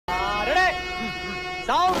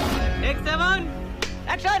Sound take 7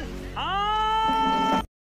 action.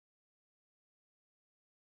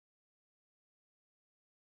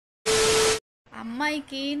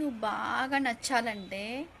 అమ్మాయికి నువ్వు బాగా నచ్చాలంటే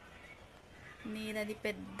నీదది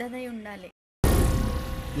పెద్దదై ఉండాలి.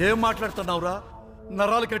 ఏం మాట్లాడుతున్నావురా?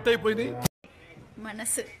 నరాలు కట్ అయిపోయింది.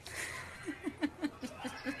 మనసు.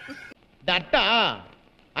 దట్టా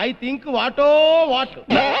ఐ థింక్ వాటో వాట్.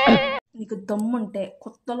 నీకు దమ్ముంటే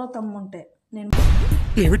కొత్తలో దమ్ముంటే నేను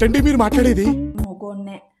ఏమిటండి మీరు మాట్లాడేది?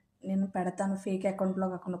 మగోన్నే నేను పెడతాను ఫేక్ అకౌంట్లో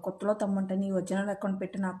కాకుండా కొత్తలో తమ్ముంటే నీ ఒరిజినల్ అకౌంట్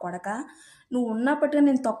పెట్టి నా కొడక నువ్వు ఉన్నప్పటికీ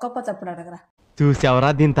నేను తొక్కపోతే అప్పుడు అడగరా. చూసావరా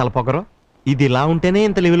దీని తలపొగరు? ఇది ఇలా ఉంటేనే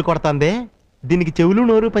ఇంత లెవెల్ కొడతాందే. దీనికి చెవులు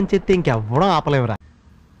నోరు పనిచేస్తే ఇంకెవ్వడం ఆపలేవురా.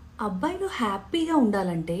 అబ్బాయిలు హ్యాపీగా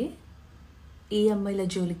ఉండాలంటే ఏ అమ్మాయిల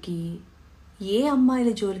జోలికి ఏ అమ్మాయిల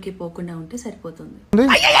జోలికి పోకుండా ఉంటే సరిపోతుంది.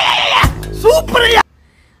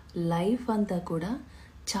 లైఫ్ అంతా కూడా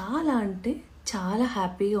చాలా అంటే చాలా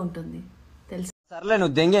హ్యాపీగా ఉంటుంది తెలుసు. సర్లే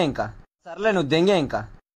నువ్వు దెంగే ఇంకా.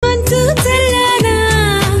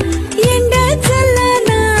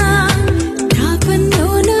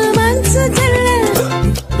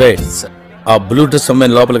 ఆ బ్లూటూత్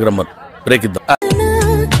సమయం లోపలికి రమ్మను, బ్రేక్ ఇద్దాం.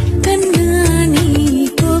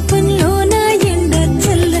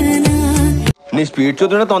 నీ స్పీడ్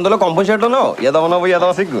చూస్తుంటే తొందరలో కంపెన్సేట్ ఏదో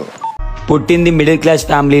సిగ్గు. పుట్టింది మిడిల్ క్లాస్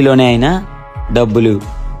ఫ్యామిలీలోనే అయినా డబ్బులు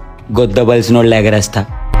గొద్దబలిసినోళ్ళు ఎగరేస్తా.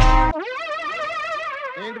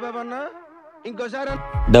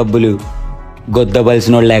 డబ్బులు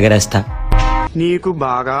గొద్దబలిసినోళ్ళు ఎగరేస్తా. నీకు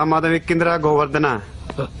బాగా మదం ఎక్కిందిరా గోవర్ధన.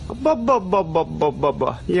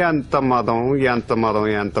 అబ్బబ్బబ్బబ్బబ్బబ్బబ్బా ఎంత మదం ఎంత మదం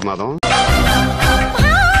ఎంత మదం.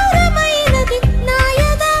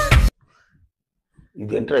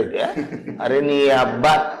 ఇదేంట్రా ఇదే? అరే నీ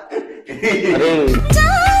అబ్బా అరే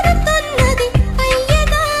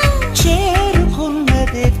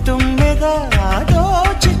చేరుకున్నది తుమ్మెదా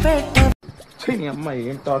దోచిపెట్ట. అమ్మాయి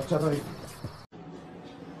ఏం torture.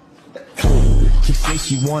 She say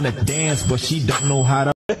she wanna dance, but she don't know how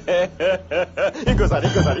to. ఇంకోసారి.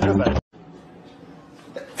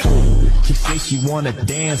 She say she wanna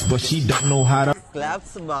dance, but she don't know how to.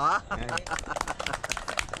 Claps బా.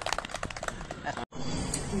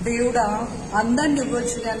 దేవుడా అందాన్ని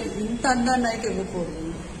ఇవ్వచ్చు కానీ ఇంత అందాన్ని అయితే ఇవ్వకూడదు.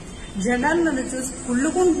 జనాలు నన్ను చూసి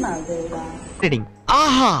కుళ్ళుకుంటున్నారు దేవుడా.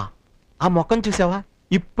 ఆహా, ఆ మొక్కం చూసావా?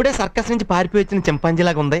 ఇప్పుడే సర్కస్ నుంచి పారిపోయి వచ్చిన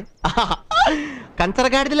చింపాంజీలాగా ఉంది.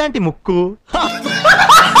 కంచరగాడిది లాంటి ముక్కు.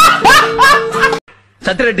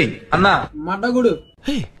 సత్యరెడ్డి అన్నా మడ్డగుడు.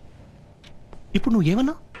 ఇప్పుడు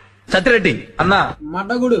నువ్వేమన్నా? సత్యరెడ్డి అన్నా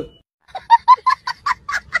మడ్డగుడు.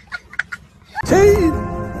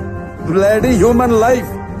 Bloody human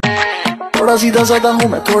life. थोड़ा सीधा साधा हूँ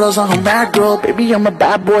मैं, थोड़ा सा हूँ bad girl. Baby I'm a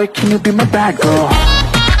bad boy, can you be my bad girl?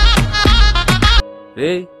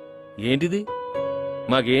 ఏంటిది?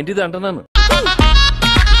 మాకేంటిది అంటున్నాను.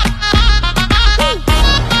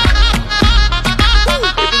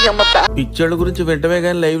 పిక్చర్ల గురించి వెంటనే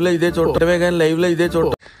కానీ లైవ్ లో ఇదే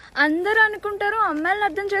చూడటం. అందరూ అనుకుంటారు అమ్మాయిలను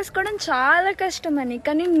అర్థం చేసుకోవడం చాలా కష్టమని,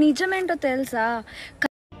 కానీ నిజమేంటో తెలుసా?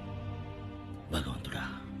 భగవంతుడా,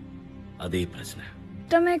 అదే ప్రశ్న.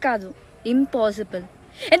 కష్టమే కాదు, ఇంపాసిబుల్.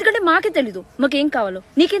 ఎందుకంటే మాకే తెలీదు మాకేం కావాలో,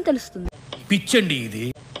 నీకేం తెలుస్తుంది? పిచ్చండి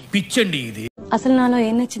ఇది. అసలు నాలో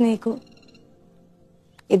ఏం నచ్చింది నీకు?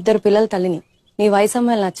 2 పిల్లల తల్లిని. నీ వయసు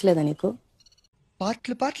అమ్మాయిలు నచ్చలేదా నీకు?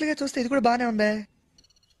 పాటలుగా చూస్తే ఇది కూడా బానే ఉందే.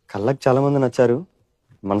 కళ్ళకి చాలా మంది నచ్చారు,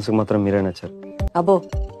 మనసుకు మాత్రం మీరే నచ్చారు. అబ్బో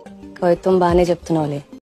కవిత్వం బానే చెప్తున్నావులే.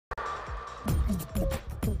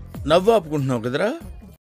 నవ్వు ఆపుకుంటున్నావు కదరా.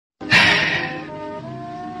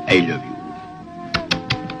 I love you.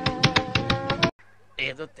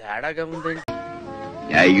 ఏదో తేడాగా ఉంది.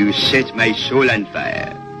 Yeah, you set my soul on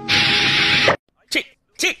fire.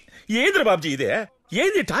 ఏంద్ర బాబ్జీ ఇదే?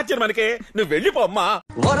 ఏంది టార్చర్ మనకే? నువ్వు వెళ్ళిపో అమ్మా.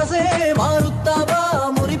 వరసే మారుతావా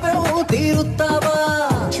మురిపెవు తీరుతావా.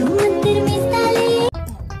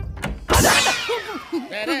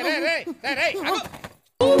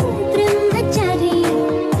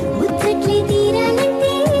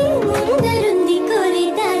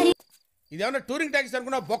 ఇదేమన్నా టూరింగ్ ట్యాక్సీ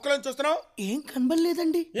అనుకున్నా? బొక్కలను చూస్తున్నావు? ఏం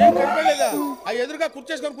కనబడలేదండి. ఏం కనపడలేదా? ఆ ఎదురుగా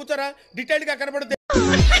కుర్చేసుకొని కూర్చోరా, డీటెయిల్డ్ గా కనపడుతుంది.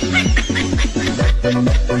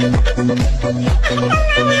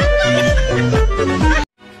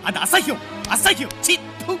 అది అసహ్యం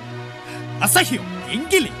అసహ్యం.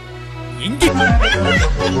 ఎంగిలి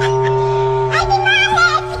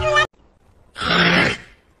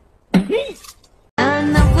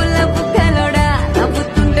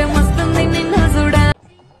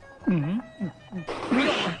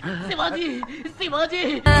శివాజీ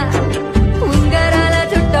ఉంగరాల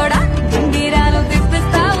చుట్టోడా ఉంగిరాలు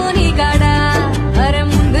తిప్పిస్తావు నీ కాడా. అరే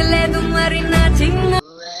ముందు లేదు మరి నా చిన్న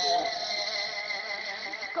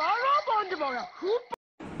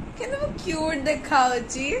କ୍ୟୁଟ୍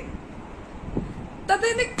ଦେଖାଉଛି ତତେ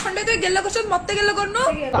ଖଣ୍ଡେ ତୁ ଗେଲ କରୁଛୁ ମତେ ଗେଲ କରୁନୁ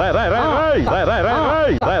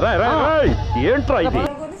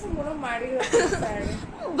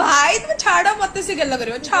ଭାଇ ତମେ ଛାଡ ମତେ ସେ ଗେଲ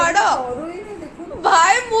କରିବ ଛାଡ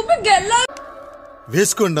ଭାଇ ମୁଁ ବି ଗେଲ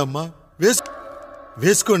వేసుకోండి అమ్మా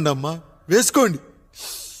వేసుకోండి అమ్మా వేసుకోండి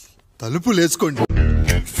తలుపులు వేసుకోండి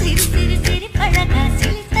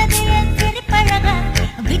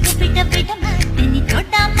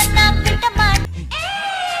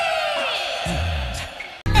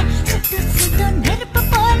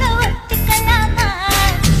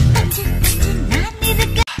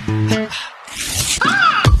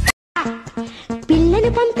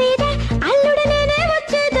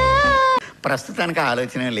ప్రస్తుతానికి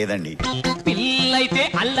ఆలోచన లేదండి. పిల్లైతే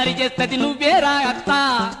అల్లరి చేస్తది నువ్వేరా అత్త.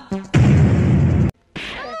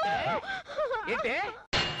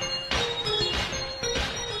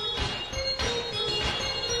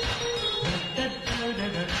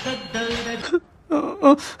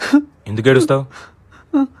 ఎందుకు ఏడుస్తావు?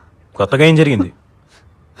 కొత్తగా ఏం జరిగింది?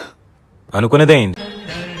 అనుకునేదే అయింది.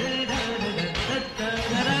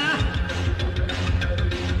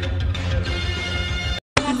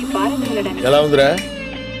 ఎలా ఉందిరా?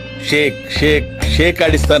 షేక్ షేక్ షేక్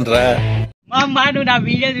ఆడిస్తాను రా. మా అమ్మ నువ్వు నా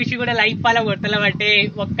వీడియో చూసి కూడా లైఫ్ ఫాలో కొడతలేవంటే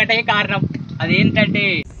ఒక్కటే కారణం, అదేంటంటే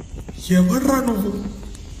ఎవడ్రా నువ్వు?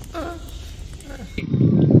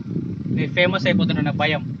 నేను ఫేమస్ అయిపోతున్నా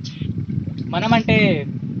భయం. మనం అంటే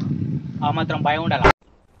ఆ మాత్రం భయం ఉండాలి.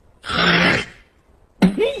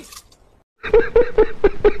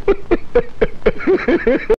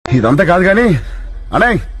 ఇదంతా కాదు కానీ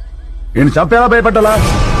అనే నేను చంపేలా భయపడ్డాలా?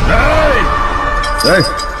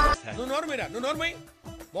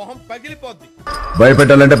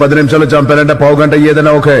 భయపెట్టాలంటే 10 నిమిషాలు, చంపాలంటే పావు గంట,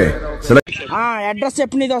 ఏదైనా ఓకే. అడ్రస్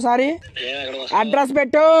చెప్పు నీది ఒకసారి. అడ్రస్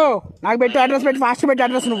పెట్టు నాకు, పెట్టు అడ్రస్ పెట్టు, ఫాస్ట్ పెట్టు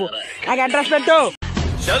అడ్రస్. నువ్వు నాకు అడ్రస్ పెట్టు.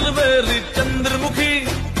 చంద్రముఖి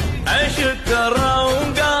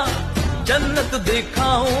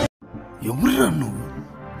ఎవరురా నువ్వు?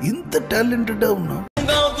 ఇంత టాలెంటెడ్ ఉన్నావు?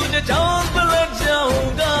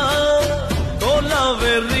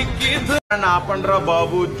 ఆపండ్రా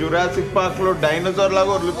బాబు, జురాసిక్ పార్క్ లో డైనోసార్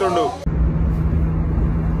లాగా వదులుతుండు.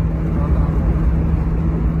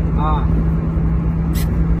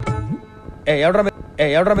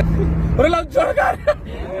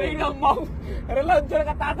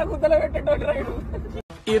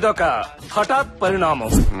 ఇదొక హఠాత్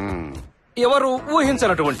పరిణామం, ఎవరు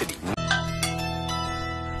ఊహించినటువంటిది.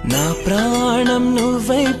 నా ప్రాణం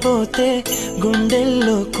నువ్వైపోతే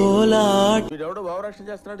గుండెల్లో కోలాటం,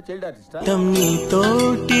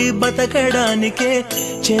 నీతోటి బతకడానికే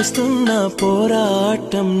చేస్తున్న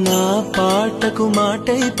పోరాటం, నా పాటకు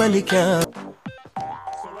మాటై పలికా.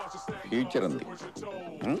 ఫ్యూచర్ ఉంది.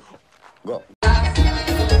 Go.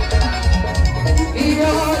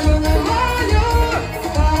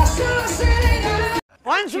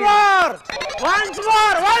 Once more! Once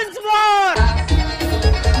more! Once more!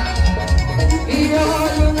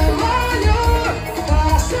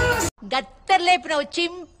 గత్తర్ లేపినావు,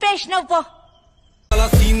 చింపేసినావు పో.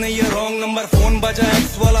 रॉन्ग नंबर फोन बजा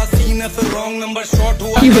एक्स वाला सीन है फिर रॉन्ग नंबर शॉट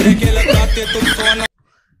हुआ के लगाते तुम सोना.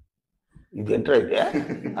 ఇదేంట్రా ఇది?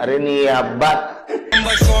 అరే నీ అబ్బా.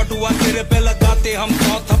 नंबर शॉट हुआ तेरे पे लगाते हम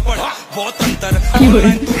 100 थप्पड़. बहुत अंतर, तू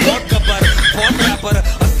बहुत गब्बर, बहुत रैपर,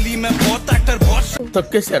 असली में बहुत एक्टर. बहुत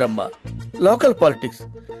తొక్కేశారమ్మా లోకల్ పాలిటిక్స్,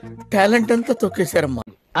 టాలెంట్ అంతా తొక్కేశారమ్మా.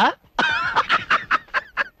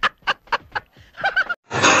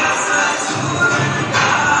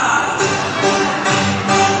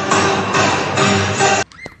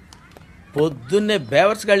 పొద్దున్నే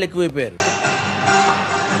బేవర్స్ గాళ్ళు ఎక్కువైపోయారు.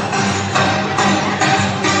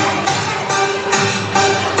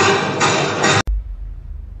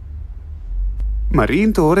 మరీ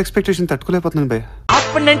ఇంత ఓవర్ ఎక్స్పెక్టేషన్ తట్టుకోలేకపోతున్నాను భయ్య.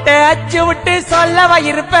 அப்பனன்ட்ட அச்சு விட்டு சொல்லவா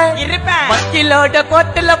இருப்பேன், வக்கீலோட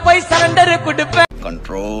கோர்ட்டுல போய் சரண்டர் கொடுப்பேன்.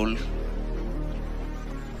 Control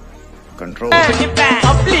control.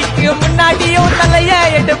 பப்ளிக்கு முன்னாடியும் தலைய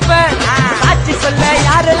எடுப்பேன், சாட்சி சொல்ல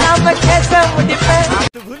யாரெல்லாம் கேச முடிப்பேன்.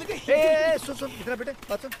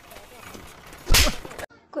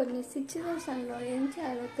 కొన్ని సిచ్యువేషన్లో ఏం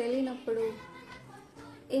చేయాలో తెలియనప్పుడు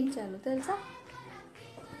ఏం చేయాలో తెలుసా?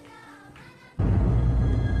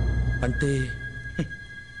 అంటే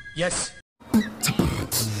ఎస్.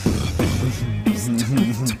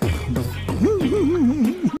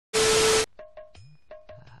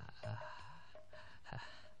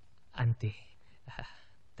 అంతే,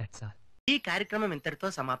 దట్స్ ఆల్. ఈ కార్యక్రమం ఇంతటితో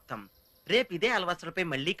సమాప్తం. రేపు ఇదే అలవాసులపై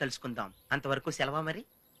మళ్ళీ కలుసుకుందాం. అంతవరకు సెలవు మరి.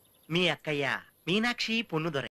 మీ అక్కయ్య మీనాక్షి పొన్నుదొరై.